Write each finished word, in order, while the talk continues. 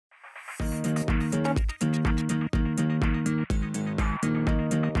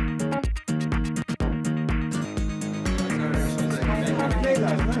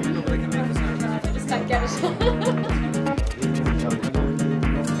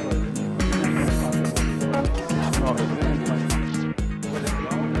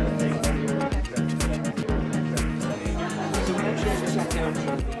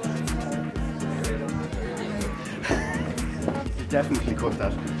Definitely cut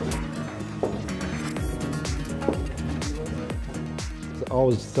that. It's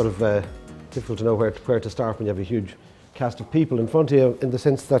always sort of difficult to know where to start when you have a huge cast of people in front of you, in the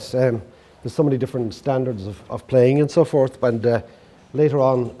sense that there's so many different standards of playing and so forth. And later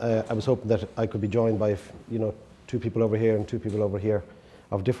on, I was hoping that I could be joined by, two people over here and two people over here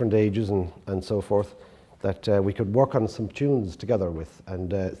of different ages and so forth, that we could work on some tunes together with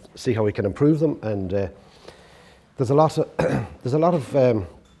and see how we can improve them. And there's a lot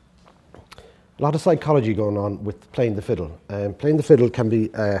of psychology going on with playing the fiddle. Playing the fiddle can be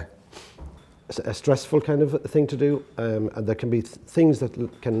a stressful kind of thing to do, and there can be things that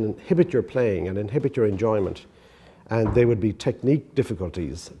can inhibit your playing and inhibit your enjoyment, and they would be technique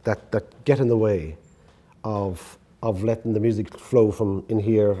difficulties that get in the way of letting the music flow from in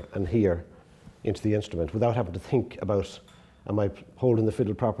here and here into the instrument without having to think about, am I holding the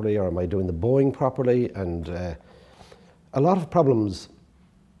fiddle properly, or am I doing the bowing properly? And a lot of problems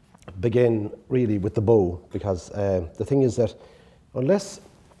begin really with the bow, because the thing is that unless,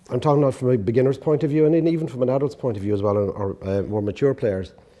 I'm talking now from a beginner's point of view and even from an adult's point of view as well, or more mature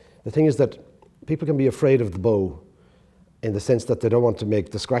players, the thing is that people can be afraid of the bow in the sense that they don't want to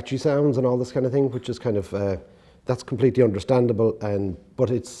make the scratchy sounds and all this kind of thing, which is kind of, that's completely understandable, but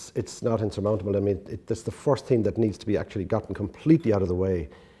it's not insurmountable. I mean, that's the first thing that needs to be actually gotten completely out of the way,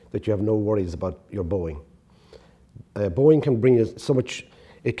 that you have no worries about your bowing. Bowing can bring you so much,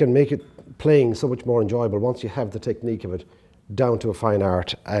 it can make it playing so much more enjoyable once you have the technique of it down to a fine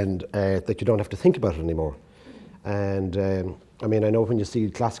art, and that you don't have to think about it anymore. And I mean, I know when you see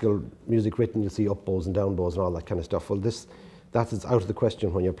classical music written, you see up bows and down bows and all that kind of stuff. Well, that is out of the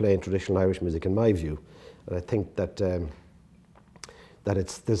question when you're playing traditional Irish music, in my view. And I think that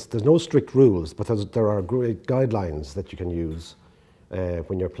there's no strict rules, but there are great guidelines that you can use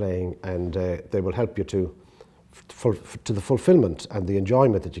when you're playing, and they will help you to the fulfillment and the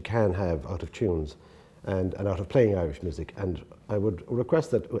enjoyment that you can have out of tunes and out of playing Irish music. And I would request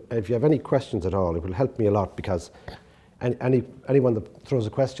that if you have any questions at all, it will help me a lot, because anyone that throws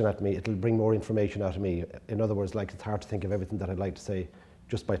a question at me, it'll bring more information out of me. In other words, like, it's hard to think of everything that I'd like to say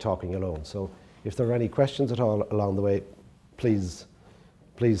just by talking alone. So if there are any questions at all along the way, please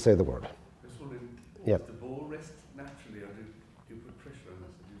say the word. Yeah. Does the bow rest naturally, or do you put pressure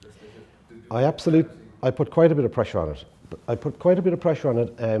on it? I put quite a bit of pressure on it. I put quite a bit of pressure on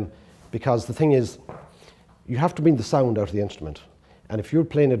it because the thing is, you have to bring the sound out of the instrument. And if you're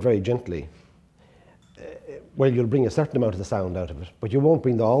playing it very gently, well, you'll bring a certain amount of the sound out of it, but you won't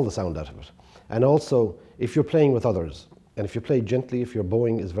bring all the sound out of it. And also, if you're playing with others, and if you play gently, if your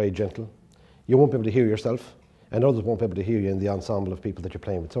bowing is very gentle, you won't be able to hear yourself, and others won't be able to hear you in the ensemble of people that you're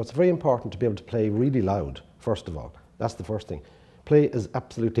playing with. So it's very important to be able to play really loud, first of all. That's the first thing. Play as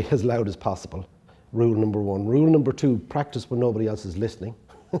absolutely as loud as possible. Rule number one. Rule number two, practice when nobody else is listening.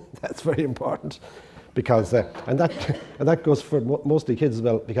 That's very important, because and that goes for mostly kids as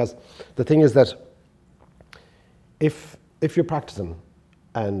well, because the thing is that if you're practicing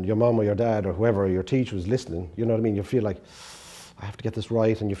and your mom or your dad or whoever, or your teacher is listening, you know what I mean, you feel like, I have to get this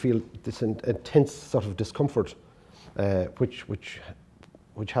right, and you feel this intense sort of discomfort, which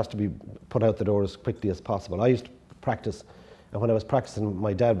has to be put out the door as quickly as possible. I used to practice, and when I was practicing,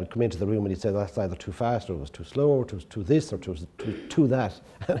 my dad would come into the room and he'd say, that's either too fast, or it was too slow, or it was too this, or it was too that.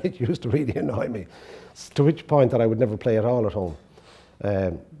 And it used to really annoy me, to which point that I would never play at all at home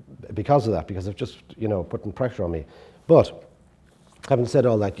because of that, because of just, putting pressure on me. But having said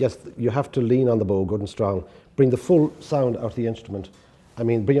all that, yes, you have to lean on the bow good and strong, bring the full sound out of the instrument. I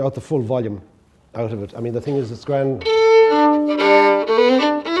mean, bring out the full volume out of it. I mean, the thing is, it's grand.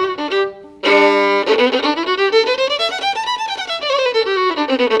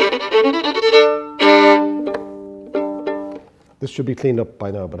 This should be cleaned up by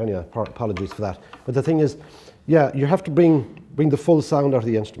now, but anyway, apologies for that. But the thing is, yeah, you have to bring the full sound out of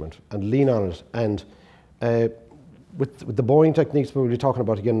the instrument and lean on it. And with the bowing techniques we'll be talking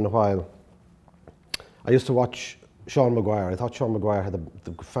about again in a while, I used to watch Sean Maguire. I thought Sean Maguire had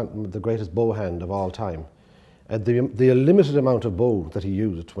the greatest bow hand of all time. The limited amount of bow that he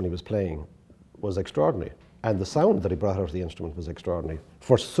used when he was playing was extraordinary. And the sound that he brought out of the instrument was extraordinary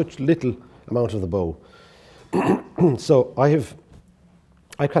for such little amount of the bow. So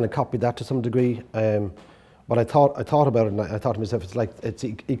I kind of copied that to some degree, but I thought about it, and I thought to myself, it's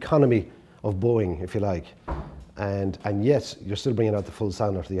economy of bowing, if you like, and yet you're still bringing out the full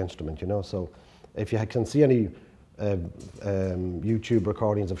sound out of the instrument, So If you can see any YouTube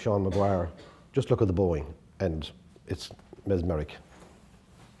recordings of Sean Maguire, just look at the bowing, and it's mesmeric.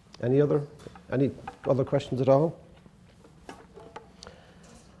 Any other questions at all? In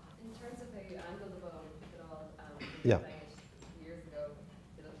terms of the angle of the bow, at all, Yeah. playing it years ago,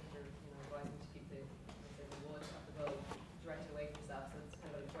 you know, advising to keep the wood of the bow directed away from yourself, so it's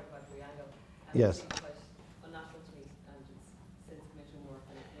kind of a 45-degree angle. And Yes. It seems quite unnatural to me, and it's since come into more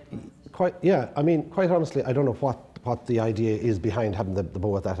kind of Quite, yeah. I mean, quite honestly, I don't know what the idea is behind having the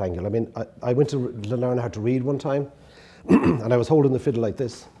bow at that angle. I mean, I went to learn how to read one time, and I was holding the fiddle like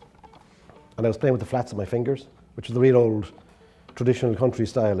this, and I was playing with the flats of my fingers, which is the real old traditional country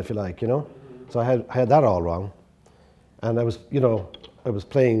style, if you like, you know. So I had that all wrong, and I was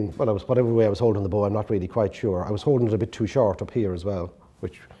playing. Well, whatever way I was holding the bow, I'm not really quite sure. I was holding it a bit too short up here as well,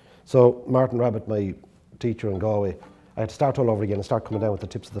 so Martin Rabbit, my teacher in Galway, I had to start all over again and start coming down with the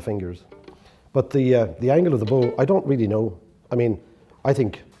tips of the fingers. But the angle of the bow, I don't really know. I mean, I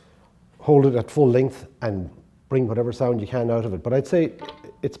think hold it at full length and bring whatever sound you can out of it. But I'd say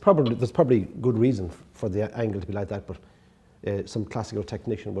there's probably good reason for the angle to be like that. But some classical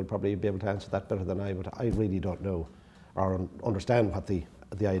technician will probably be able to answer that better than I. But I really don't know or understand what the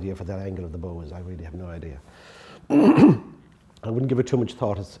idea for that angle of the bow is. I really have no idea. I wouldn't give it too much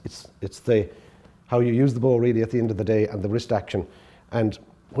thought. It's how you use the bow really at the end of the day, and the wrist action. And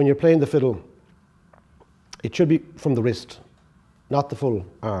when you're playing the fiddle, it should be from the wrist, not the full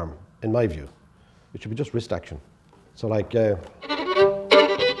arm, in my view. It should be just wrist action. So like...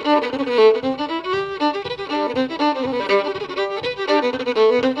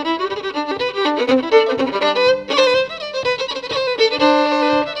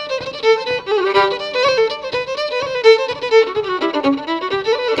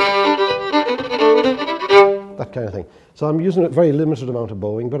 that kind of thing. So I'm using a very limited amount of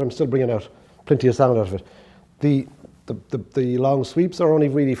bowing, but I'm still bringing out plenty of sound out of it. The long sweeps are only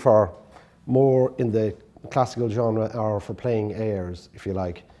really for more in the classical genre, or for playing airs, if you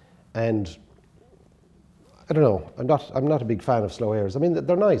like. And I don't know, I'm not a big fan of slow airs. I mean,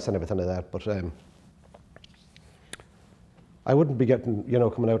 they're nice and everything like that, but I wouldn't be getting,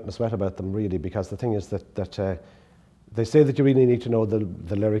 coming out in a sweat about them really, because the thing is that they say that you really need to know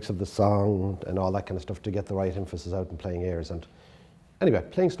the lyrics of the song and all that kind of stuff to get the right emphasis out in playing airs. And anyway,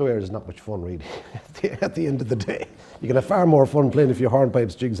 playing slow airs is not much fun really at the end of the day. You can have far more fun playing a few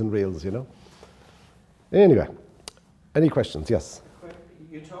hornpipes, jigs and reels, Anyway, any questions? Yes?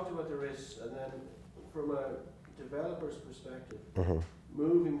 You talked about the wrists, and then from a developer's perspective,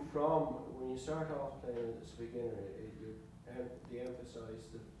 moving from, when you start off playing as a beginner, you de-emphasize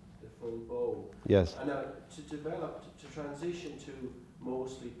the full bow. Yes. And now to transition to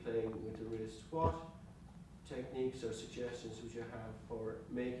mostly playing with the wrist, what techniques or suggestions would you have for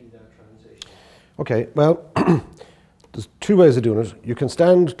making that transition? Okay, well, there's two ways of doing it. You can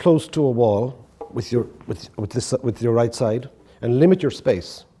stand close to a wall with your right side and limit your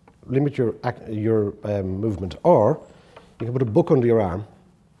space, limit your movement, or you can put a book under your arm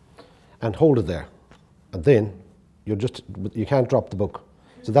and hold it there, and then you can't drop the book.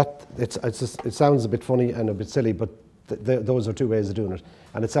 So it sounds a bit funny and a bit silly, but those are two ways of doing it,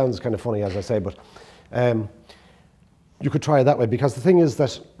 and it sounds kind of funny, as I say, but you could try it that way, because the thing is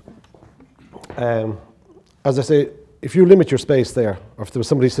that, as I say, if you limit your space there, or if there was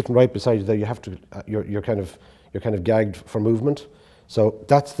somebody sitting right beside you there, you have to, you're kind of gagged for movement. So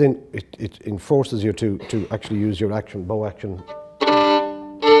that's then it enforces you to actually use your action, bow action.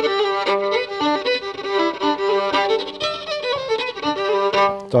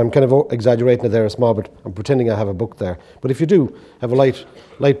 So I'm kind of exaggerating it there a small bit. I'm pretending I have a book there. But if you do have a light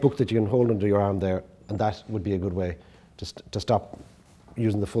book that you can hold under your arm there, and that would be a good way to stop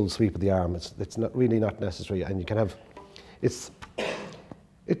using the full sweep of the arm. It's not really not necessary, and you can have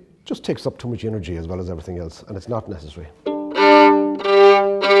it just takes up too much energy as well as everything else, and it's not necessary.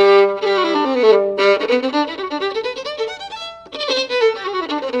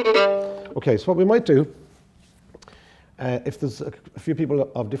 Okay, so what we might do, if there's a few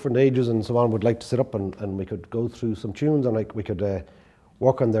people of different ages and so on would like to sit up and we could go through some tunes, and we could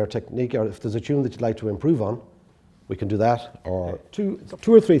work on their technique, or if there's a tune that you'd like to improve on, we can do that. Or two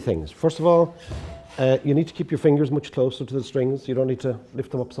or three things. First of all, you need to keep your fingers much closer to the strings. You don't need to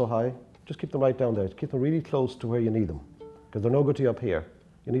lift them up so high. Just keep them right down there. Keep them really close to where you need them, because they're no good to you up here.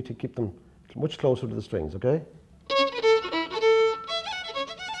 You need to keep them much closer to the strings, okay?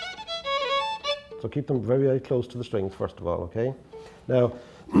 So keep them very, very close to the strings, first of all, okay? Now,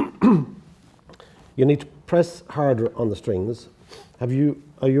 you need to press harder on the strings.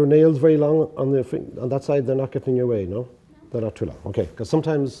 Are your nails very long on that side? They're not getting in your way, no? They're not too long, okay. Because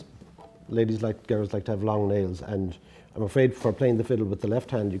sometimes girls like to have long nails, and I'm afraid for playing the fiddle with the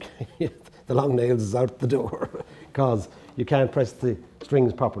left hand, the long nails is out the door because you can't press the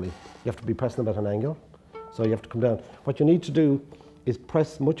strings properly. You have to be pressing them at an angle, so you have to come down. What you need to do is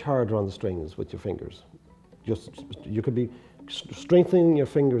press much harder on the strings with your fingers. You could be strengthening your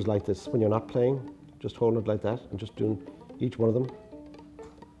fingers like this when you're not playing, just holding it like that and just doing each one of them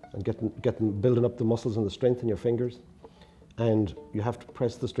and building up the muscles and the strength in your fingers. And you have to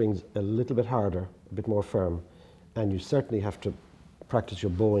press the strings a little bit harder, a bit more firm, and you certainly have to practice your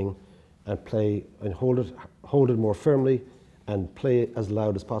bowing and play and hold it more firmly and play as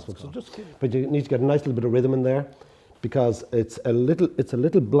loud as possible. But you need to get a nice little bit of rhythm in there, because it's a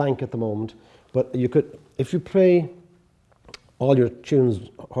little blank at the moment. But you could, if you play all your tunes,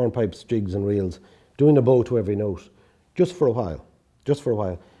 hornpipes, jigs and reels, doing a bow to every note, just for a while,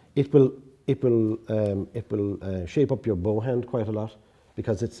 it will shape up your bow hand quite a lot,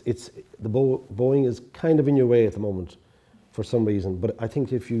 because the bowing is kind of in your way at the moment for some reason. But I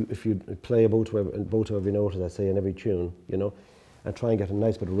think if you play a bow to every note, as I say, in every tune, you know, and try and get a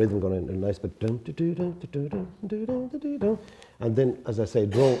nice bit of rhythm going in, a nice bit and then, as I say,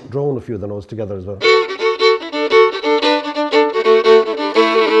 drone a few of the notes together as well.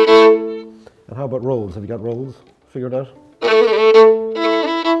 And how about rolls? Have you got rolls figured out?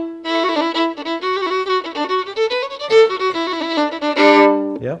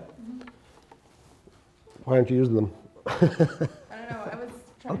 Yeah? Why aren't you using them? I don't know, I was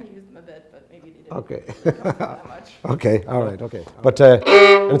trying to use them a bit, but maybe they didn't Okay. come through that much. Okay, all right, okay. But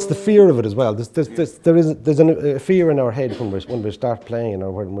and it's the fear of it as well. There's a fear in our head when we start playing, or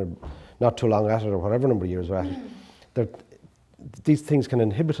when we're not too long at it, or whatever number of years we're at it. These things can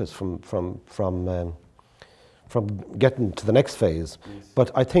inhibit us from getting to the next phase. Yes.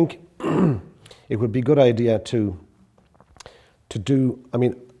 But I think it would be a good idea to do. I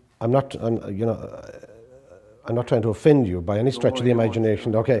mean, I'm not trying to offend you by any stretch of the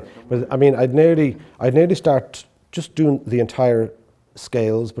imagination. Okay, but I mean, I'd nearly start just doing the entire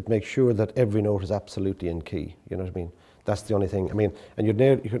scales, but make sure that every note is absolutely in key. You know what I mean? That's the only thing. I mean, and you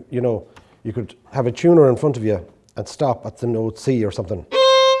could have a tuner in front of you and stop at the note C or something,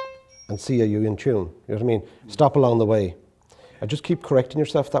 and see are you in tune. You know what I mean? Stop along the way, and just keep correcting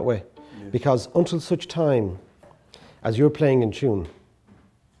yourself that way, because until such time as you're playing in tune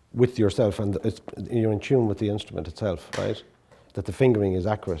with yourself and you're in tune with the instrument itself, right? That the fingering is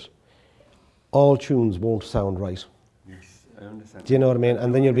accurate. All tunes won't sound right. Yes, I understand. Do you know what I mean?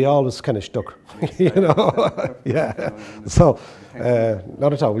 And then you'll be always kind of stuck, you know? Yeah. So,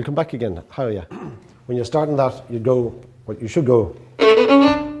 not at all. We'll come back again. How are you? When you're starting that, you go, well, you should go.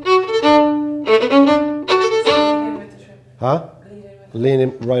 Huh? Lean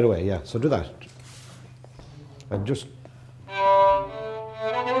in right away, yeah. So do that. And just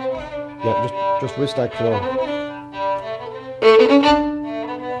wrist action on.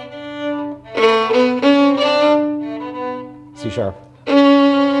 C sharp.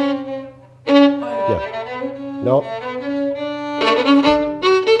 Yeah. No.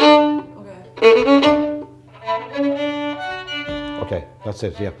 Okay, that's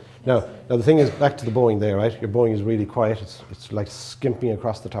it, yeah. Now the thing is, back to the bowing there, right? Your bowing is really quiet. It's like skimping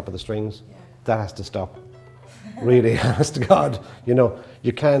across the top of the strings. Yeah. That has to stop. Really, honest to God, you know,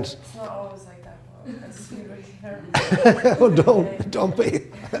 you can't. It's not always like that. I just feel really nervous. Oh, don't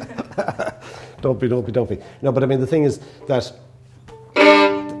be. don't be. No, but I mean, the thing is that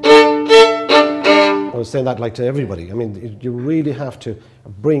I was saying that like to everybody. I mean, you really have to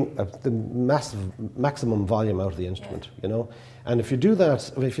bring the maximum volume out of the instrument, you know. And if you do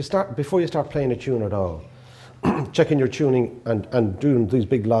that, before you start playing a tune at all, checking your tuning and doing these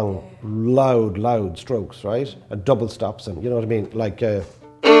big, long, loud strokes, right? And double stops, and you know what I mean? Like, that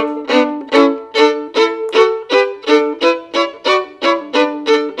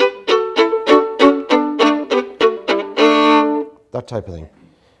type of thing.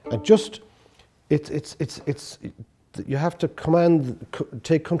 And just, you have to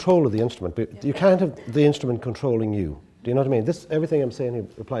take control of the instrument. But you can't have the instrument controlling you. Do you know what I mean? Everything I'm saying here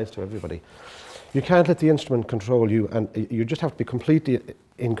applies to everybody. You can't let the instrument control you, and you just have to be completely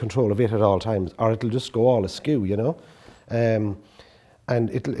in control of it at all times, or it'll just go all askew, you know. And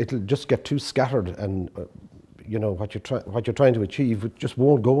it'll just get too scattered, and you know what you're trying to achieve just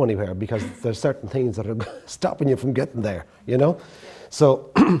won't go anywhere, because there's certain things that are stopping you from getting there, you know.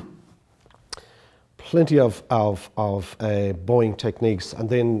 So plenty of bowing techniques, and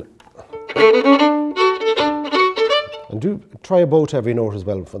then. And try a bow to every note as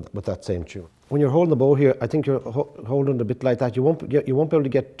well with that same tune. When you're holding the bow here, I think you're holding it a bit like that. You won't be able to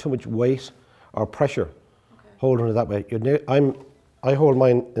get too much weight or pressure holding it that way. I hold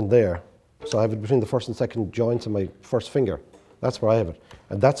mine in there, So I have it between the first and second joints of my first finger. That's where I have it.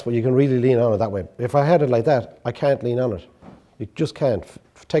 And that's where you can really lean on it that way. If I had it like that, I can't lean on it. You just can't.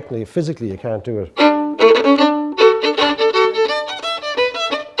 Technically, physically, you can't do it.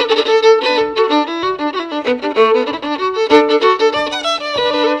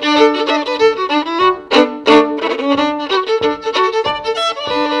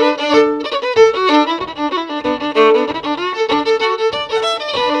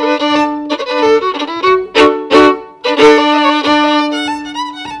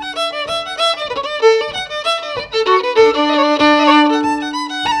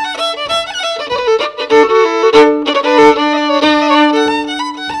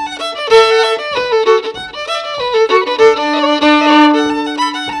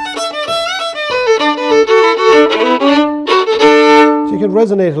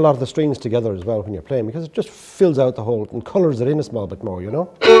 Resonate a lot of the strings together as well when you're playing, because it just fills out the whole and colours it in a small bit more, you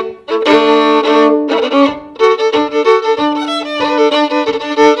know.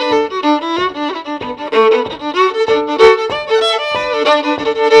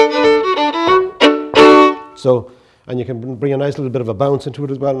 So, and you can bring a nice little bit of a bounce into it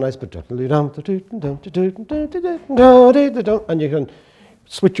as well, a nice bit, and you can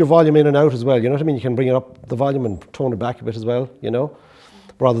switch your volume in and out as well, you know what I mean? You can bring it up the volume and tone it back a bit as well, you know,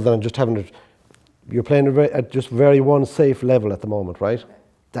 rather than just having it, you're playing it at just very one safe level at the moment, right?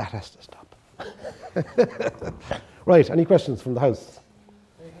 That has to stop. Right, any questions from the house?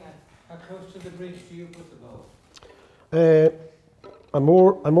 How close to the bridge do you put the bow? I'm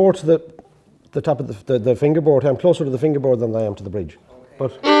more to the top of the fingerboard. I'm closer to the fingerboard than I am to the bridge.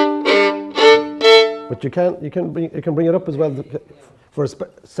 Okay. But you can bring it up as well. For a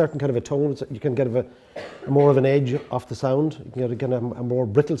certain kind of a tone, you can get a more of an edge off the sound. You can get a more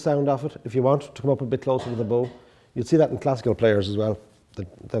brittle sound off it if you want to come up a bit closer to the bow. You'll see that in classical players as well.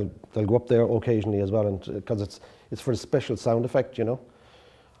 They'll go up there occasionally as well, and because it's for a special sound effect, you know.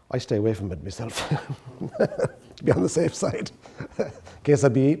 I stay away from it myself to be on the safe side, in case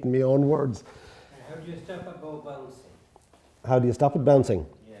I'd be eating my own words. How do you stop a bow bouncing? How do you stop it bouncing?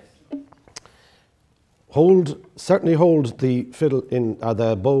 Yes. Certainly hold the fiddle in,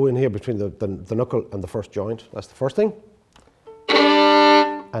 the bow in here between the knuckle and the first joint. That's the first thing.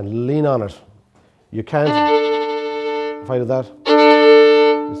 And lean on it. You can't, if I do that,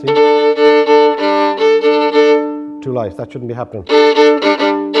 you see? Too light, that shouldn't be happening.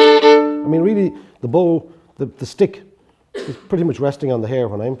 I mean, really, the bow, the stick is pretty much resting on the hair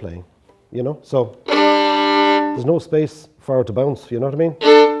when I'm playing, you know? So there's no space for it to bounce, you know what I mean?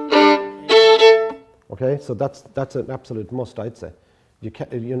 Okay, so that's an absolute must, I'd say. You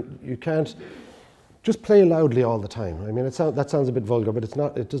can't just play loudly all the time. I mean, that sounds a bit vulgar, but it's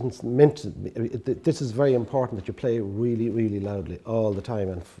not. It doesn't meant to be. This is very important that you play really, really loudly all the time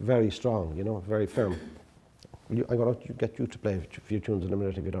and very strong. You know, very firm. I'm going to get you to play a few tunes in a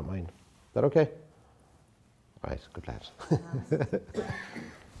minute if you don't mind. Is that okay? Right, good lad.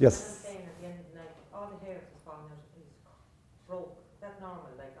 Yes. I'm saying at the end of the night, all the hairs is falling out of his throat. Is that normal,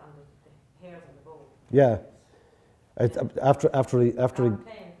 like on the hairs on the bow? Yeah. After I'm playing a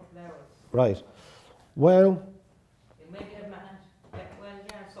couple hours. right. Well, Maybe a man. Well,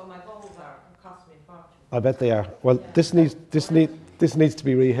 yeah. So my bows are cost me a fortune. I bet they are. Well, this needs to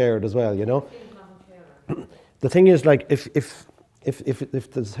be re-haired as well. You know. The thing is, like, if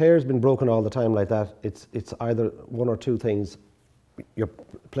the hair's been broken all the time like that, it's either one or two things. You're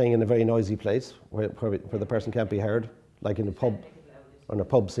playing in a very noisy place where the person can't be heard, like in a pub, or in a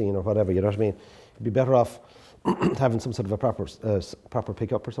pub scene or whatever. You know what I mean? You'd be better off having some sort of a proper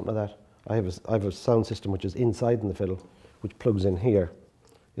pickup or something like that. I have a sound system which is inside in the fiddle, which plugs in here.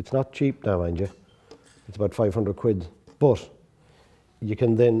 It's not cheap now, mind you. It's about 500 quid, but you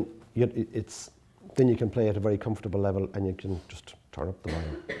can then you can play at a very comfortable level, and you can just turn up the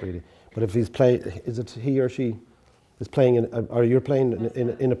volume, really. But if is it he or she is playing or you're playing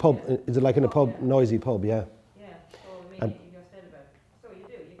in a pub? Is it like in a pub, noisy pub? Yeah. Yeah. So maybe you just said about. So you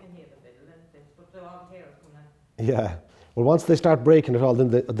can hear the fiddle, and but the all hairs come out. Yeah. Well, once they start breaking it all, then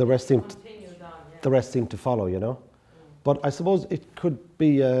the rest seem to, Continues on, yeah. the rest seem to follow, you know. But I suppose it could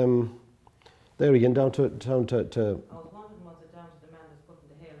be there again down to I was wondering, was it down to the man that's putting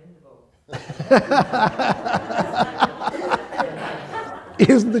the hair in the bowl?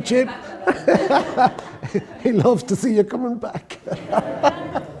 Isn't the chip? He loves to see you coming back.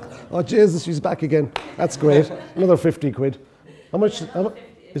 Oh Jesus, she's back again. That's great. Another 50 quid. How much?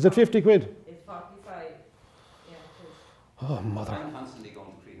 Is it 50 quid? It's 45. Yeah. Oh mother. I'm constantly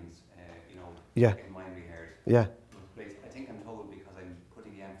going to Credence, Yeah. in mind we heard. Yeah. I think I'm told because I'm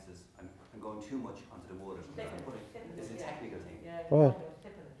putting the emphasis, I'm going too much onto the wood or something. It's a technical thing. Yeah. Oh.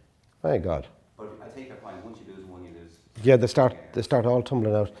 Thank God. But I take your point, once you lose one, you lose. Yeah, they start all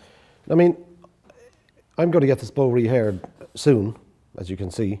tumbling out. I mean, I'm going to get this bow re-haired soon, as you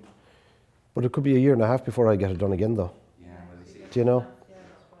can see, but it could be a year and a half before I get it done again, though. Yeah, well, you see. Do you know? Yeah,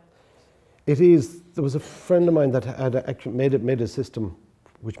 that's right. It is. There was a friend of mine that had actually made a system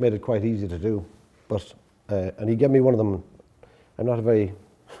which made it quite easy to do, but and he gave me one of them. I'm not a very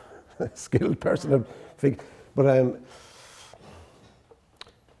skilled person, but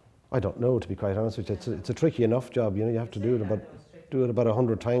I don't know, to be quite honest with you. It's a tricky enough job, you know. You have to do it about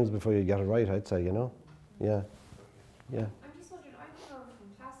 100 times before you get it right, I'd say, you know. Yeah, yeah. I'm just wondering, I come over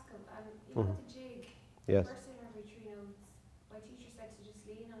from classical, and you know the jig, Yes. first in every 3 notes, my teacher said to just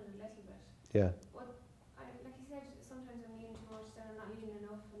lean on it a little bit. Yeah. What, like you said, sometimes I'm leaning too much, then I'm not leaning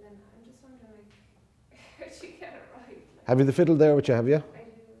enough, and then I'm just wondering, like, how do you get it right? Like, Have you the fiddle there, which you have, yeah? I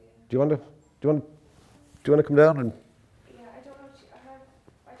do, yeah. Do you want to come down and? Yeah, I don't know,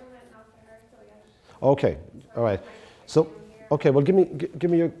 I don't let it off the heart, so yeah. Okay, all right. So, okay, well, give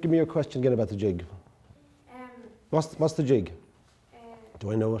me your question again about the jig. What's the jig?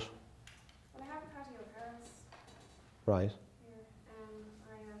 Do I know it? Well, I have a patio Paris Right. here,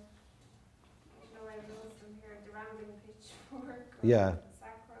 I have those from here, the rambling pitchfork, Yeah.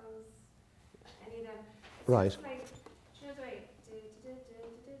 sacros, any of them. It's Right. just like, do you know the way,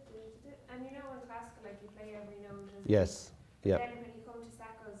 and you know in classical, like you play every note. And Yes. Yeah. Then when you come to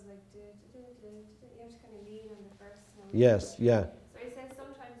sacros, like you have to kind of lean on the first note. Yes. Yeah. So he says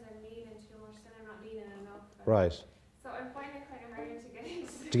sometimes I'm leaning too much, then I'm not leaning enough. Right. So I'm finding it kind of hard to get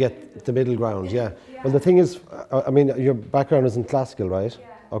into. To get the middle ground. Yeah. Yeah. Well, the thing is, I mean, your background is in classical, right?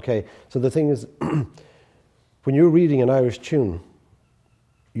 Yeah. Okay. So the thing is, when you're reading an Irish tune,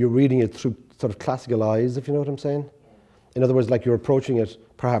 you're reading it through sort of classical eyes, if you know what I'm saying. In other words, like you're approaching it,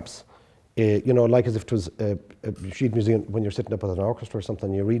 perhaps, you know, like as if it was a sheet music when you're sitting up with an orchestra or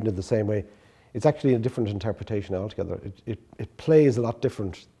something. You're reading it the same way. It's actually a different interpretation altogether. It plays a lot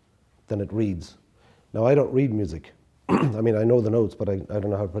different than it reads. Now, I don't read music. I mean, I know the notes, but I don't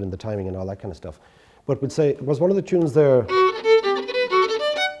know how to put in the timing and all that kind of stuff. But would say, was one of the tunes there?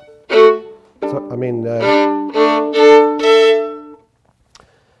 So, I mean,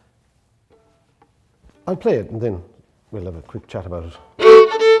 I'll play it and then we'll have a quick chat about it.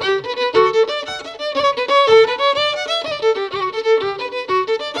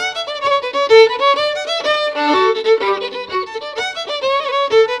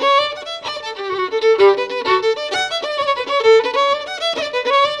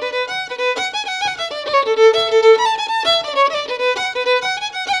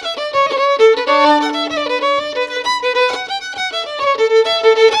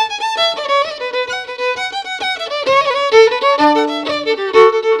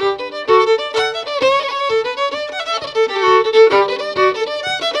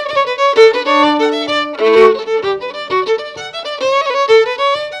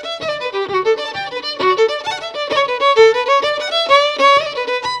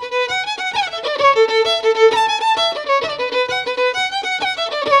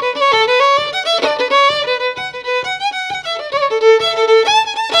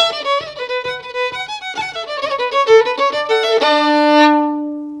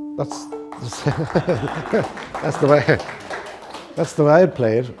 That's the way I'd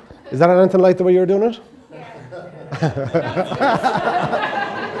play it. Is that anything like the way you're doing it?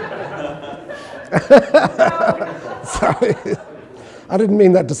 Sorry, I didn't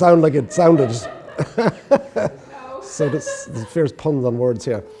mean that to sound like it sounded. So there's fierce puns on words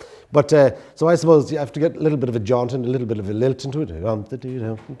here. But so I suppose you have to get a little bit of a jaunt and a little bit of a lilt into it.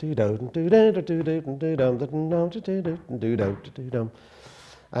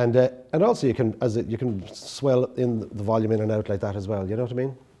 And also you can swell in the volume in and out like that as well. You know what I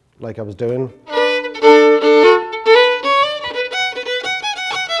mean? Like I was doing.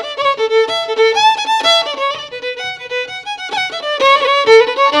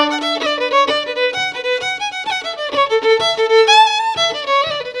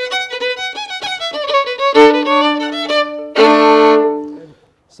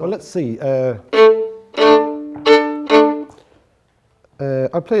 So let's see.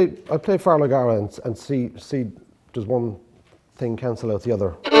 I'll play Farlagara and see does one thing cancel out the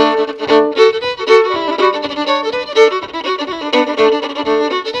other.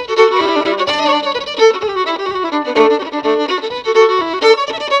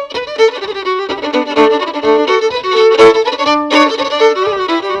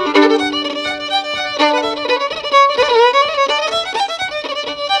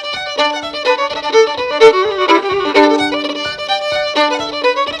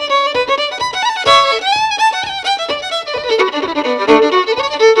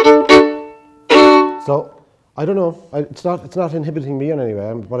 no, it's not inhibiting me in any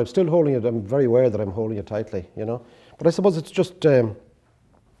way, but I'm still holding it. I'm very aware that I'm holding it tightly, you know. But I suppose it's just,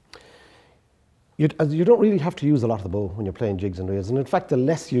 you don't really have to use a lot of the bow when you're playing jigs and reels. And in fact, the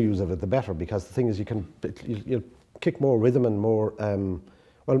less you use of it, the better, because the thing is you'll kick more rhythm and more,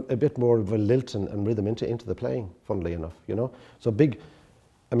 well, a bit more of a lilt and rhythm into the playing, funnily enough, you know. So big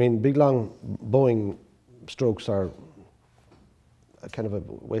long bowing strokes are a kind of a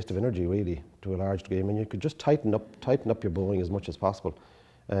waste of energy, really, to a large degree. I mean, you could just tighten up your bowing as much as possible,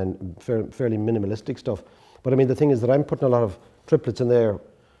 and fairly minimalistic stuff. But I mean, the thing is that I'm putting a lot of triplets in there,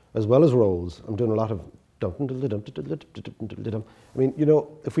 as well as rolls. I'm doing a lot of dum. I mean, you know,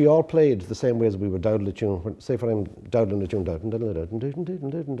 if we all played the same way as we would dowdle a tune, say if I'm dowdling a tune,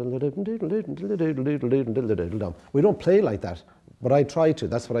 we don't play like that, but I try to.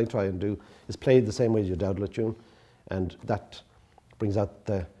 That's what I try and do, is play the same way as you dowdle a tune, and that brings out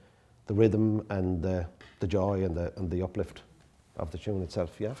the rhythm and the joy and the uplift of the tune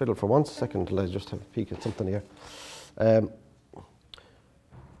itself. Yeah, fiddle for 1 second. Let's just have a peek at something here.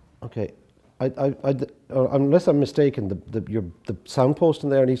 Okay, unless I'm mistaken, the sound post in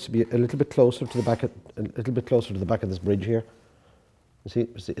there needs to be a little bit closer to the back of this bridge here. You see,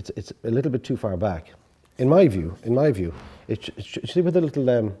 it's a little bit too far back. In my view, see with the little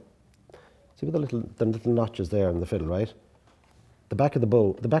notches there in the fiddle, right? The back of the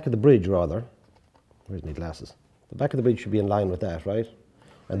bow, the back of the bridge rather. Where's my glasses? The back of the bridge should be in line with that, right?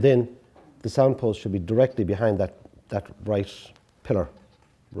 And then the sound post should be directly behind that right pillar,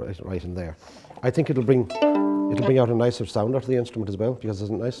 right in there. I think it'll bring out a nicer sound out of the instrument as well, because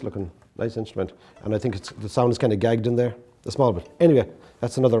it's a nice instrument, and I think the sound is kind of gagged in there a small bit. Anyway,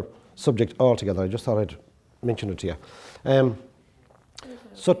 that's another subject altogether. I just thought I'd mention it to you.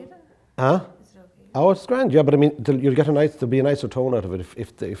 Oh, it's grand, yeah, but I mean, there'll be a nicer tone out of it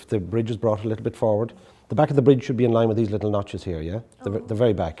if the bridge is brought a little bit forward. The back of the bridge should be in line with these little notches here, yeah? The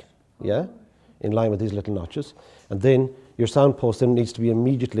very back, yeah? In line with these little notches. And then your sound post then needs to be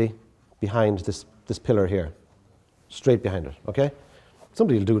immediately behind this pillar here, straight behind it, okay?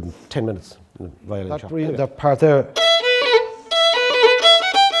 Somebody will do it in 10 minutes, in a violin shop. That part there.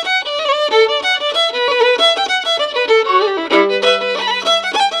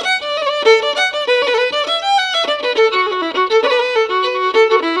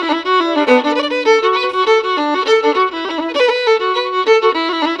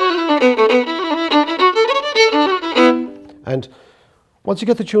 And once you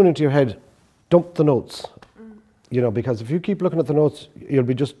get the tune into your head, dump the notes, you know, because if you keep looking at the notes, you'll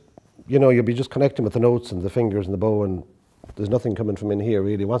be just connecting with the notes and the fingers and the bow, and there's nothing coming from in here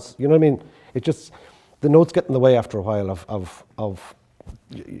really. Once, you know what I mean? It just, the notes get in the way after a while of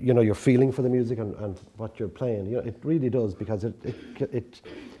you know, your feeling for the music and what you're playing. You know, it really does, because it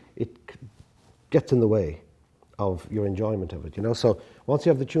gets in the way of your enjoyment of it, you know. So once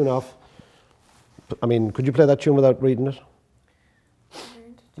you have the tune off, I mean, could you play that tune without reading it?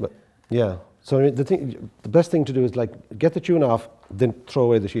 But, yeah. So the best thing to do is like get the tune off, then throw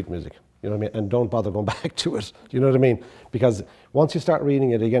away the sheet music. You know what I mean? And don't bother going back to it. You know what I mean? Because once you start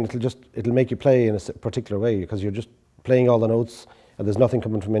reading it again, it'll make you play in a particular way, because you're just playing all the notes, and there's nothing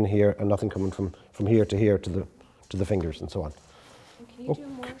coming from in here and nothing coming from here to the fingers and so on. And can you do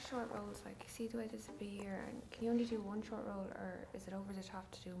more short rolls? Like, see the way this would be here, and can you only do one short roll, or is it over the top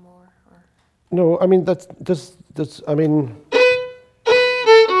to do more? Or no, I mean I mean.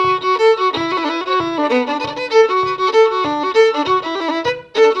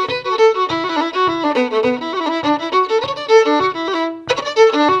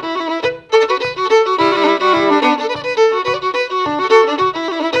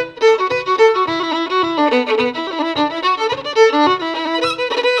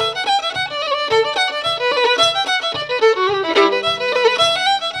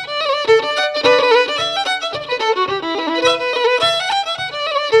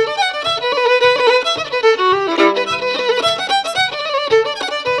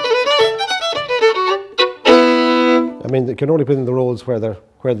 I mean, they can only put in the rolls where they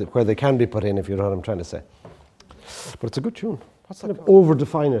can be put in, if you know what I'm trying to say. But it's a good tune. What's that?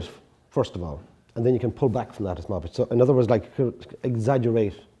 Over-define it, first of all, and then you can pull back from that a small bit. So, in other words, like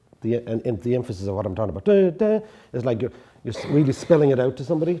exaggerate the emphasis of what I'm talking about. It's like you're really spelling it out to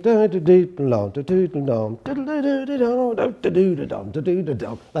somebody. That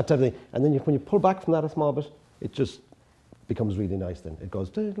type of thing. And then when you pull back from that a small bit, it just becomes really nice then. It goes,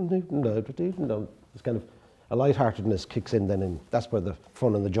 it's kind of, a lightheartedness kicks in then, and that's where the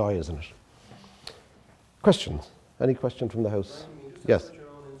fun and the joy is in it. Questions? Any question from the house? Yes. Your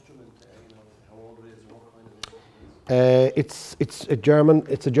own instrument, you know, how old it is, what kind of instrument it is?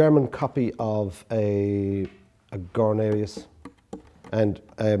 It's a German copy of a a Garnarius, and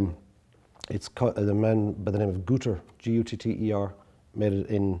it's the man by the name of Gutter, Gutter, made it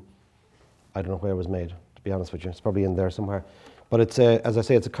in, I don't know where it was made, to be honest with you. It's probably in there somewhere. But it's, as I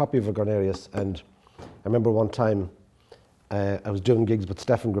say, it's a copy of a Garnarius, and I remember one time I was doing gigs with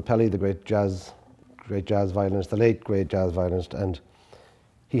Stephane Grappelli, the great jazz violinist, the late great jazz violinist, and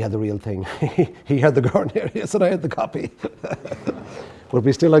he had the real thing. He had the Garnarius and I had the copy. But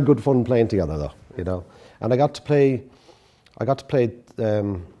we still had good fun playing together, though, you know. And I got to play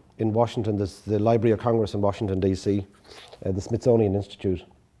in Washington, the Library of Congress in Washington, D.C., the Smithsonian Institute.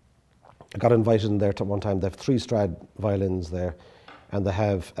 I got invited in there one time. They have 3 Strad violins there, and they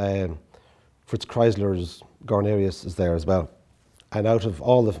have Fritz Kreisler's Garnarius is there as well. And out of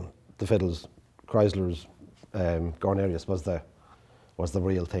all the fiddles, Kreisler's Garnarius was the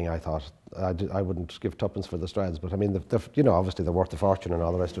real thing, I thought. I wouldn't give tuppence for the Strads, but I mean, you know, obviously they're worth a fortune and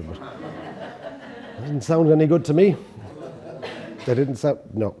all the rest of it, but it didn't sound any good to me. They didn't sound,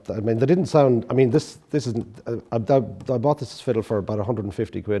 no, I mean, they didn't sound, I mean, this isn't, I bought this fiddle for about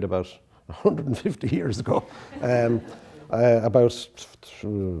 150 quid about 150 years ago, about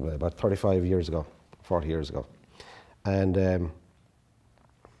 35 years ago, 40 years ago. And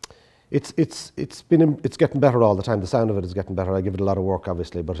it's getting better all the time. The sound of it is getting better. I give it a lot of work,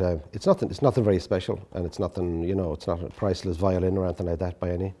 obviously, but it's nothing very special, and it's nothing, you know, it's not a priceless violin or anything like that by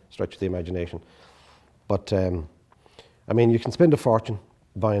any stretch of the imagination. But I mean, you can spend a fortune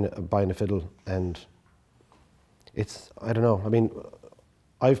buying a fiddle, and I don't know. I mean,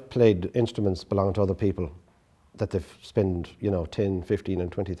 I've played instruments belonging to other people that they've spent, you know, 10, 15 and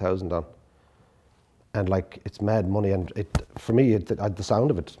 20,000 on. And like, it's mad money, and for me, the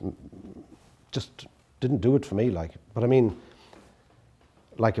sound of it just didn't do it for me. Like, but I mean,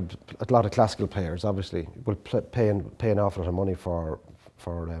 like a lot of classical players, obviously, will pay an awful lot of money for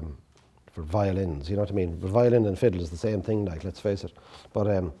violins. You know what I mean? The violin and fiddle is the same thing. Like, let's face it. But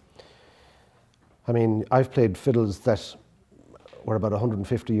I mean, I've played fiddles that were about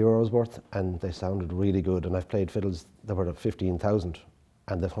 150 euros worth, and they sounded really good. And I've played fiddles that were at 15,000.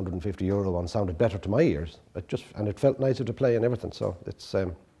 And that 150 euro one sounded better to my ears. And it felt nicer to play and everything. So it's,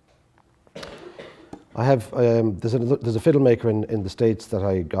 I have, there's a fiddle maker in the States that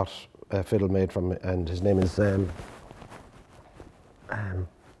I got a fiddle made from, and his name is,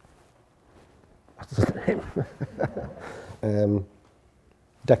 what's his name?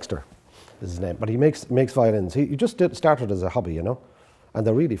 Dexter is his name. But he makes violins. He just started as a hobby, you know, and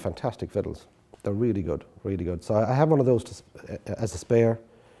they're really fantastic fiddles. They're really good, really good. So I have one of those as a spare,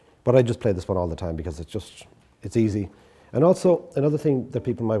 but I just play this one all the time because it's easy. And also, another thing that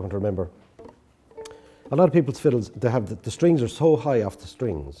people might want to remember, a lot of people's fiddles, they have the strings are so high off the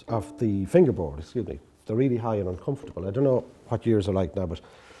fingerboard, excuse me. They're really high and uncomfortable. I don't know what yours are like now, but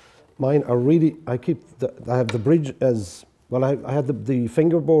mine are really, I have the bridge as, well, I had the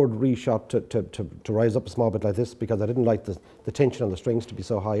fingerboard reshot to rise up a small bit like this because I didn't like the tension on the strings to be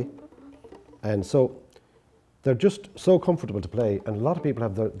so high. And so they're just so comfortable to play, and a lot of people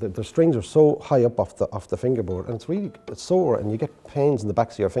have their strings are so high up off the fingerboard, and it's sore, and you get pains in the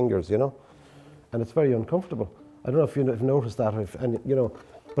backs of your fingers, you know, and it's very uncomfortable. I don't know if you've noticed that, you know,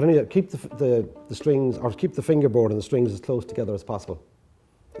 but anyway, keep the strings, or keep the fingerboard and the strings as close together as possible,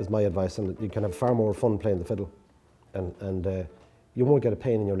 is my advice, and you can have far more fun playing the fiddle, and you won't get a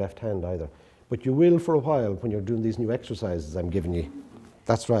pain in your left hand either, but you will for a while when you're doing these new exercises I'm giving you.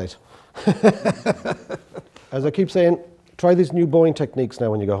 That's right. As I keep saying, try these new bowing techniques now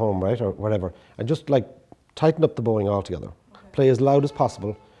when you go home, right, or whatever, and just like tighten up the bowing altogether. Okay. Play as loud as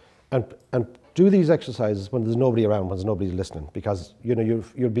possible, and do these exercises when there's nobody around, when there's nobody listening, because you know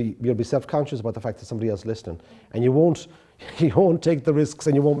you'll be self-conscious about the fact that somebody else is listening, and you won't take the risks,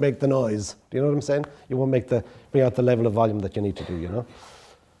 and you won't make the noise. Do you know what I'm saying? You won't bring out the level of volume that you need to do. You know.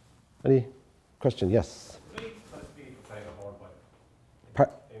 Any question? Yes.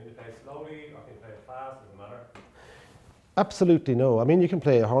 Absolutely no. I mean, you can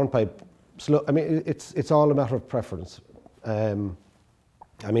play a hornpipe slow. I mean, it's all a matter of preference. I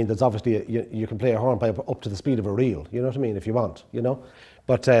mean, there's obviously you can play a hornpipe up to the speed of a reel. You know what I mean, if you want. You know,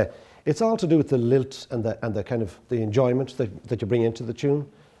 but it's all to do with the lilt and the kind of the enjoyment that you bring into the tune.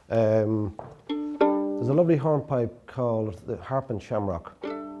 There's a lovely hornpipe called the Harp and Shamrock,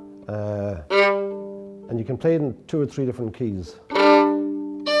 and you can play it in 2 or 3 different keys.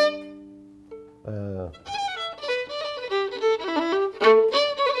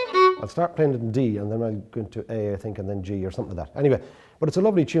 I'll start playing it in D, and then I'll go into A, I think, and then G or something like that. Anyway, but it's a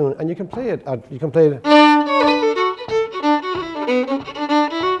lovely tune, and you can play it. You can play it.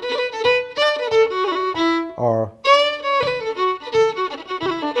 Or.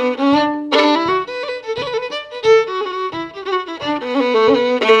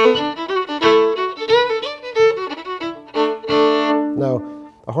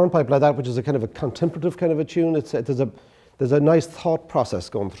 a hornpipe like that, which is a kind of a contemplative kind of a tune, there's a nice thought process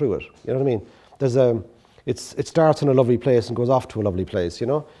going through it. You know what I mean? It starts in a lovely place and goes off to a lovely place. You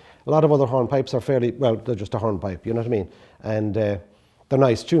know, a lot of other hornpipes are fairly well. They're just a hornpipe. You know what I mean? And they're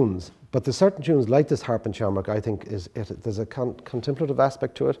nice tunes. But there's certain tunes like this harp and shamrock. I think there's a contemplative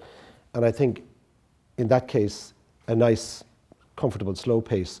aspect to it, and I think in that case a nice, comfortable, slow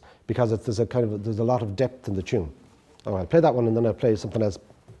pace because there's a lot of depth in the tune. Oh, I'll play that one and then I'll play something else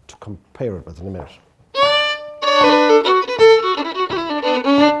to compare it with in a minute.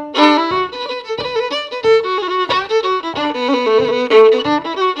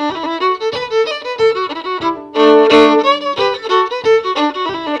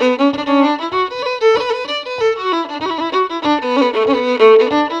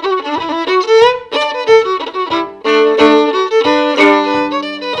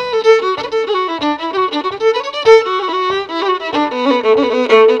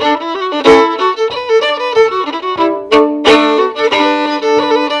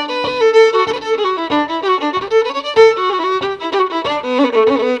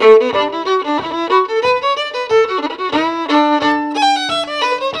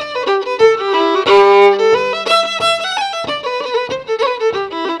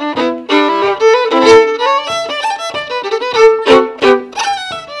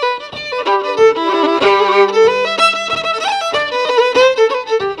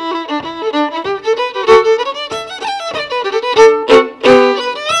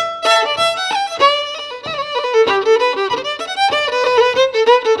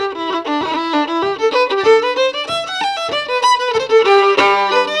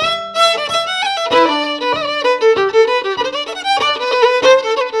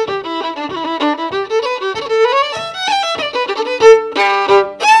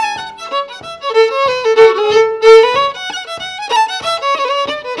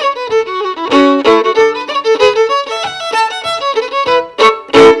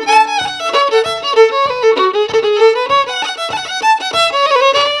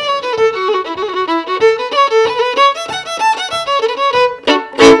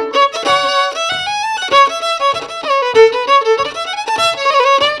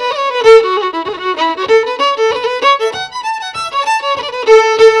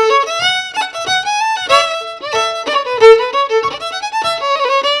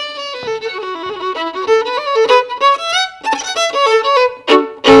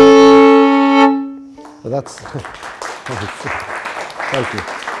 Thank you.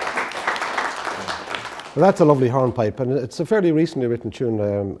 Well, that's a lovely hornpipe, and it's a fairly recently written tune.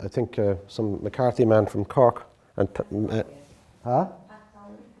 I think some McCarthy man from Cork, and Pat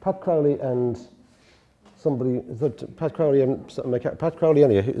Crowley and somebody. Is it Pat Crowley and Pat Crowley?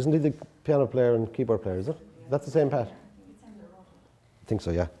 Anyway, isn't he the piano player and keyboard player? Is it? That's the same Pat. I think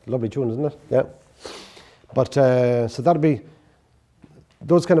so. Yeah, lovely tune, isn't it? Yeah. But so that'd be.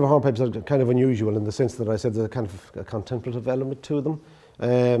 Those kind of hornpipes are kind of unusual in the sense that I said there's a kind of a contemplative element to them.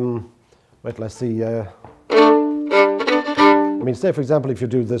 Wait till I see. I mean, say for example, if you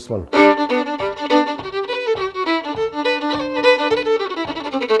do this one.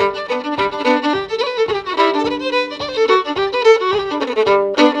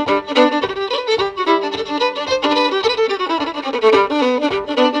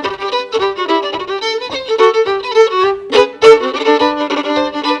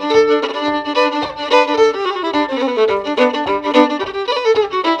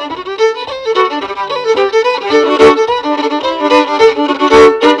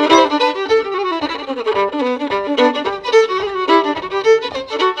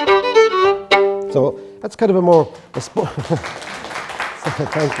 Kind of a more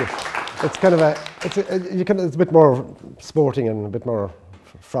thank you. It's kind of it's a bit more sporting and a bit more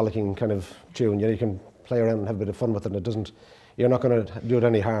frolicking kind of tune. You know, you can play around and have a bit of fun with it. And it doesn't. You're not going to do it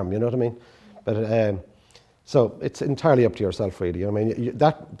any harm. You know what I mean? But so it's entirely up to yourself, really. I mean,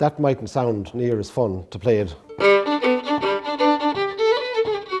 that mightn't sound near as fun to play it. You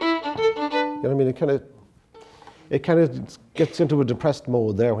know what I mean? It kind of gets into a depressed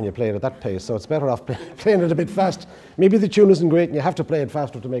mode there when you play it at that pace, so it's better off playing it a bit fast. Maybe the tune isn't great and you have to play it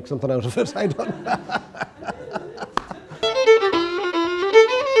faster to make something out of it. I don't know.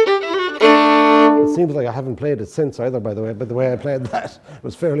 It seems like I haven't played it since either, by the way I played that. It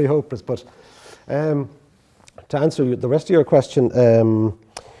was fairly hopeless. But to answer the rest of your question,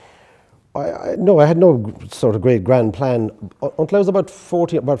 no, I had no sort of great grand plan until I was about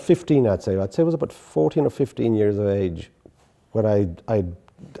 15, I'd say. I'd say I was about 14 or 15 years of age when I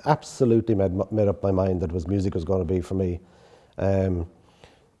absolutely made up my mind that music was going to be for me.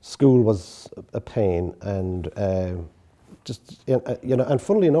 School was a pain, and just you know, and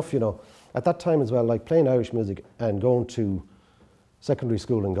funnily enough, you know, at that time as well, like playing Irish music and going to secondary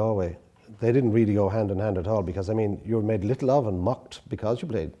school in Galway, they didn't really go hand in hand at all, because I mean, you were made little of and mocked because you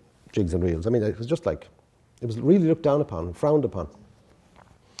played jigs and reels. I mean, it was just like, it was really looked down upon, frowned upon.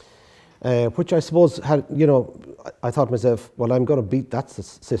 Which I suppose had, you know, I thought to myself, well, I'm going to beat that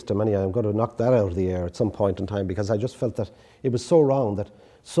system anyhow. I'm going to knock that out of the air at some point in time, because I just felt that it was so wrong that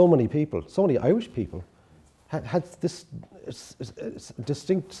so many people, so many Irish people, had this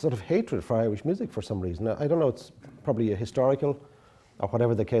distinct sort of hatred for Irish music for some reason. Now, I don't know, it's probably a historical or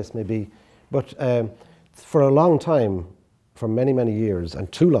whatever the case may be, but for a long time, for many, many years,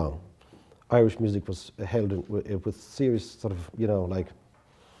 and too long, Irish music was held in, with serious sort of, you know, like,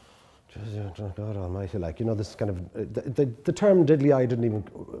 God almighty, like, you know, this kind of, the term diddly eye didn't even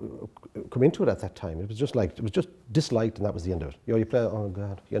come into it at that time. It was just like, it was just disliked, and that was the end of it. You know, you play, oh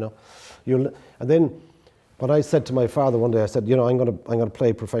God, you know. And then when I said to my father one day, I said, you know, I'm gonna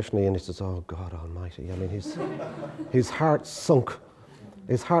play professionally, and he says, oh God almighty. I mean, his heart sunk.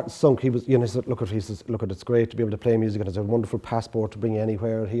 His heart sunk. He was, you know, he said, look, it's great to be able to play music, and it's a wonderful passport to bring you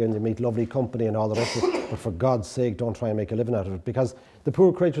anywhere here, and you meet lovely company and all the rest of it. But for God's sake, don't try and make a living out of it, because the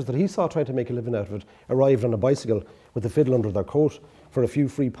poor creatures that he saw trying to make a living out of it arrived on a bicycle with a fiddle under their coat for a few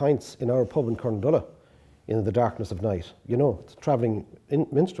free pints in our pub in Corndulla in the darkness of night. You know, travelling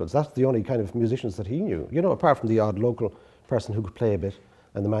minstrels. That's the only kind of musicians that he knew. You know, apart from the odd local person who could play a bit,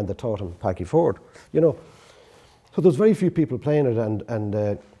 and the man that taught him, Paddy Ford. You know. So there's very few people playing it, and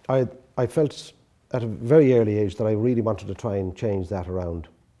I felt at a very early age that I really wanted to try and change that around,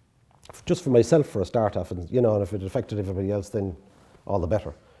 just for myself for a start off, and you know, and if it affected everybody else, then all the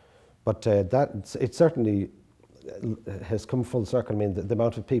better. But it certainly has come full circle. I mean, the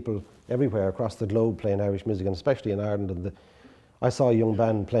amount of people everywhere across the globe playing Irish music, and especially in Ireland. And I saw a young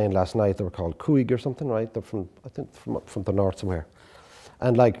band playing last night. They were called Cuig or something, right? They're from, I think, from the north somewhere,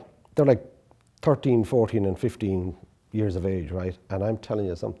 and like they're like 13, 14 and 15 years of age, right? And I'm telling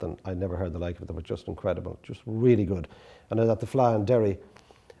you something, I never heard the like of it. They were just incredible, just really good. And I was at the Fly in Derry,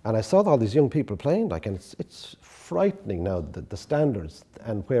 and I saw all these young people playing, like, and it's frightening now, the standards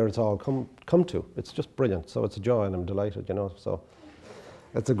and where it's all come to. It's just brilliant, so it's a joy, and I'm delighted, you know, so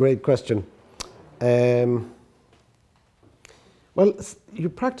that's a great question. Well, you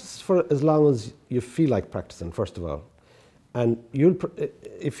practice for as long as you feel like practicing, first of all. And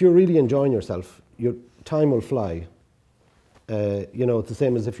if you're really enjoying yourself, your time will fly. You know, it's the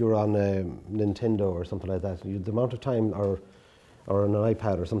same as if you're on Nintendo or something like that. The amount of time, or on an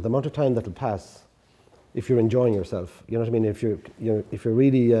iPad or something, the amount of time that'll pass if you're enjoying yourself. You know what I mean? If you're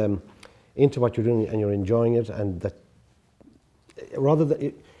really into what you're doing and you're enjoying it, and that, rather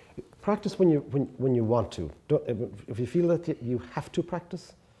than practice when you want to. If you feel that you have to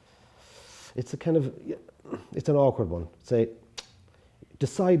practice, it's a kind of, it's an awkward one. Say,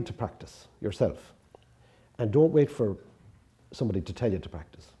 decide to practice yourself, and don't wait for somebody to tell you to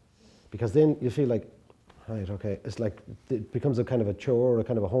practice, because then you feel like, right, okay, it's like it becomes a kind of a chore or a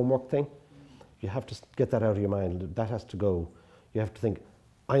kind of a homework thing. You have to get that out of your mind. That has to go. You have to think,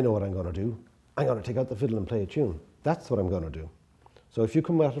 I know what I'm going to do. I'm going to take out the fiddle and play a tune. That's what I'm going to do. So if you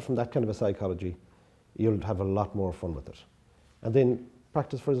come at it from that kind of a psychology, you'll have a lot more fun with it. And then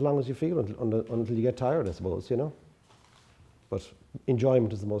practice for as long as you feel until you get tired, I suppose, you know. But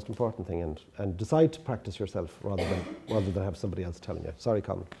enjoyment is the most important thing, and decide to practice yourself rather than have somebody else telling you. Sorry,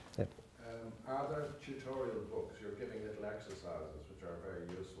 Colin. Yeah. Are there tutorial books? You're giving little exercises which are very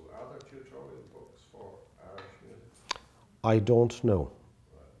useful. Are there tutorial books for Irish music? I don't know.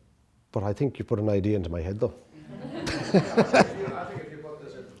 Right. But I think you put an idea into my head, though. I think if you put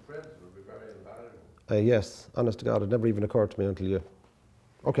this into print, it would be very invaluable. Yes, honest to God, it never even occurred to me until you.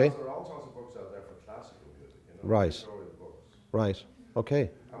 Okay. Because there are all sorts of books out there for classical music, you know, Right. tutorial books. Right. Okay.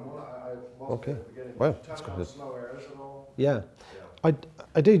 And one I Okay. at the beginning, Well, touch that's on good. slow airs and all. Yeah. Yeah.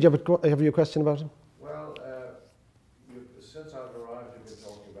 I did. Have you a question about it? Well, since I've arrived, you've been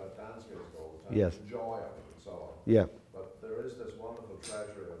talking about dance music all the time. Yes. The joy of it and so on. Yeah. But there is this wonderful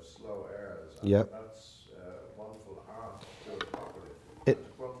treasure of slow airs. And Yeah. that's wonderful art to do it properly. It- To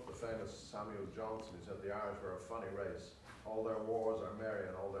quote the famous Samuel Johnson, he said the Irish were a funny race. All their wars are merry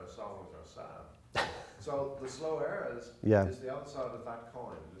and all their songs are sad. So the slow airs Yeah. is the other side of that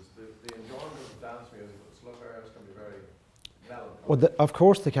coin. Is the enjoyment of dance music, but slow airs can be very melancholy. Well, of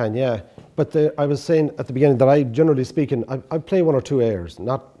course they can, yeah. But I was saying at the beginning that I, generally speaking, I play one or two airs.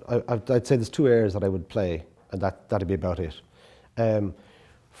 I'd say there's two airs that I would play, and that'd be about it.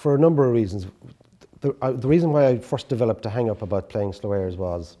 For a number of reasons. The reason why I first developed a hang-up about playing slow airs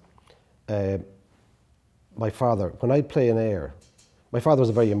was my father. When I'd play an air, my father was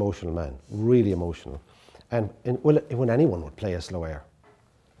a very emotional man, really emotional. And when anyone would play a slow air,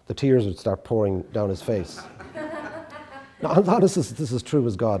 the tears would start pouring down his face. No, I'm honest, this is true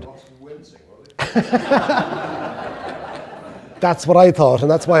as God. That's what I thought, and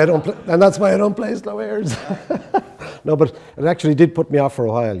that's why I don't play slow airs. No, but it actually did put me off for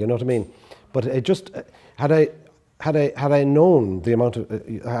a while. You know what I mean? But it just had I known the amount of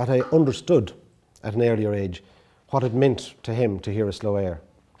had I understood at an earlier age what it meant to him to hear a slow air.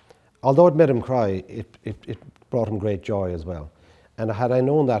 Although it made him cry, it brought him great joy as well. And had I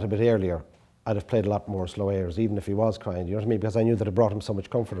known that a bit earlier, I'd have played a lot more slow airs, even if he was crying, you know what I mean? Because I knew that it brought him so much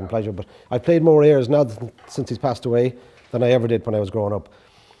comfort and pleasure. But I've played more airs now since he's passed away than I ever did when I was growing up.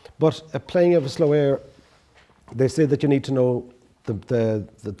 But playing of a slow air, they say that you need to know the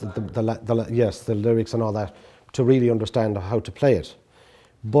lyrics and all that to really understand how to play it.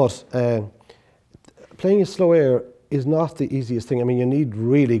 But playing a slow air is not the easiest thing. I mean, you need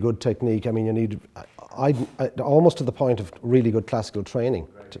really good technique. I mean, you need almost to the point of really good classical training.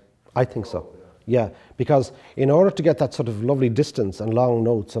 I think so. Yeah, because in order to get that sort of lovely distance and long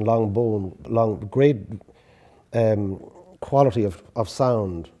notes and long bone, great quality of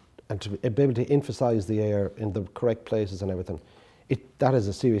sound, and to be able to emphasize the air in the correct places and everything, that is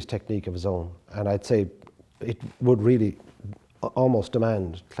a serious technique of its own. And I'd say it would really almost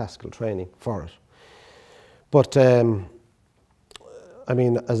demand classical training for it. But I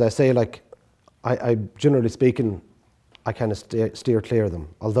mean, as I say, like, I generally speaking, I kind of steer clear of them.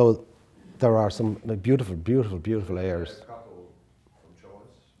 Although there are some like, beautiful airs. A couple from choice.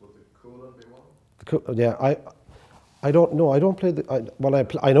 Would the Coolant be one? Yeah, I don't know. I don't play the.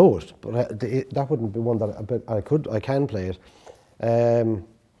 I know it, but that wouldn't be one that I can play it.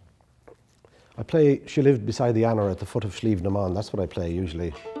 I play She Lived Beside the Anner at the foot of Slieve Naman. That's what I play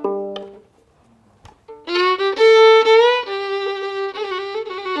usually.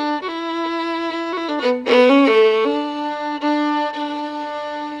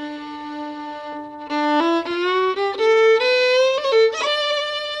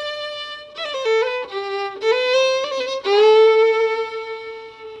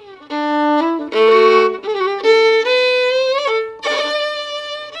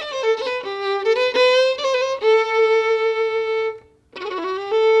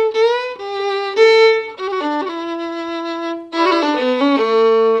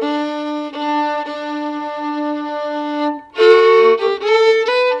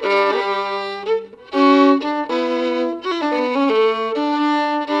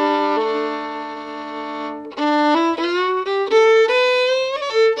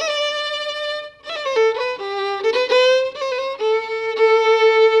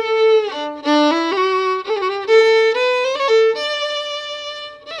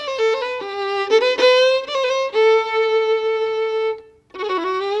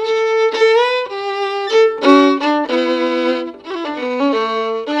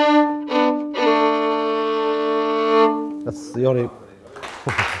 That's the only.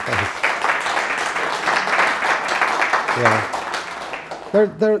 Yeah,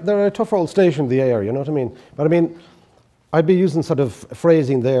 they're a tough old station, the air. You know what I mean? But I mean, I'd be using sort of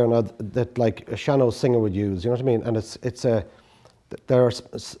phrasing there now that like a Shannon singer would use. You know what I mean? And there are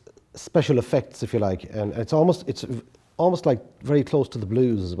special effects, if you like, and it's almost like very close to the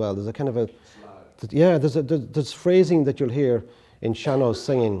blues as well. There's a kind of there's phrasing that you'll hear in Shannon's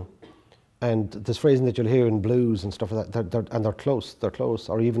singing. And there's phrasing that you'll hear in blues and stuff like that, and they're close,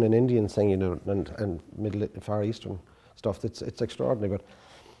 or even in Indian singing and Middle Far Eastern stuff. It's extraordinary, but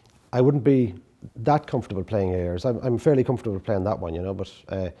I wouldn't be that comfortable playing airs. I'm fairly comfortable playing that one, you know.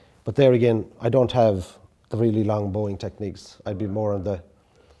 But there again, I don't have the really long bowing techniques. I'd be more on the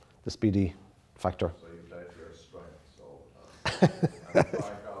speedy factor. So you play to your strengths all the time. And by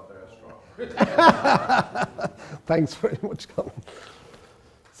God, they're strong. Thanks very much, Colin.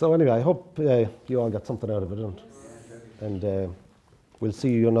 So anyway, I hope you all got something out of it, and we'll see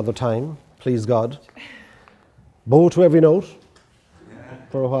you another time, please God. Bow to every note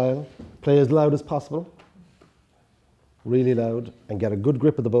for a while. Play as loud as possible, really loud, and get a good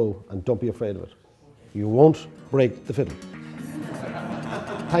grip of the bow, and don't be afraid of it. You won't break the fiddle.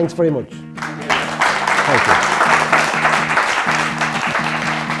 Thanks very much.